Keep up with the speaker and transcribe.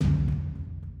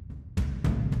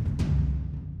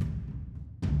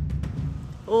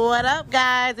What up,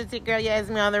 guys? It's your girl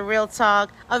Yasmin on the Real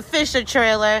Talk official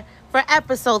trailer for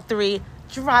episode 3,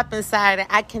 dropping Saturday.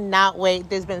 I cannot wait.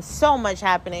 There's been so much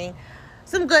happening.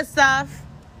 Some good stuff,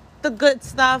 the good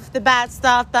stuff, the bad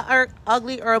stuff, the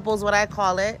ugly herbals, what I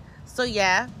call it. So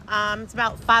yeah, it's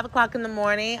about 5 o'clock in the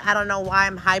morning. I don't know why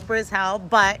I'm hyper as hell,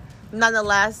 but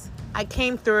nonetheless, I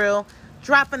came through,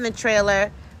 dropping the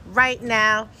trailer right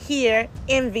now here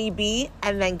in VB.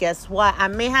 And then guess what? I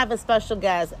may have a special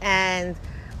guest, and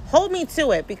hold me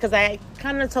to it, because I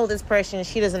kind of told this person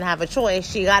she doesn't have a choice.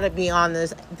 She got to be on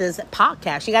this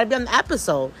podcast. She got to be on the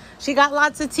episode. She got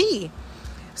lots of tea.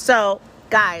 So,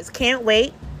 guys, can't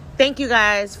wait. Thank you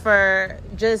guys for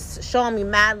just showing me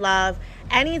mad love.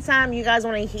 Anytime you guys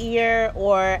want to hear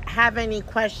or have any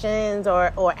questions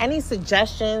or any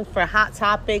suggestions for hot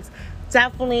topics,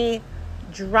 definitely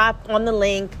drop on the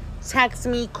link. Text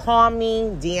me, call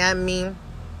me, DM me,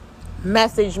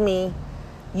 message me.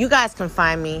 You guys can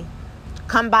find me.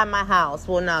 Come by my house.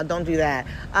 Well, no, don't do that.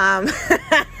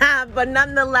 But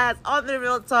nonetheless, on the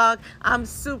Real Talk, I'm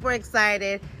super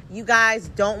excited. You guys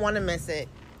don't want to miss it.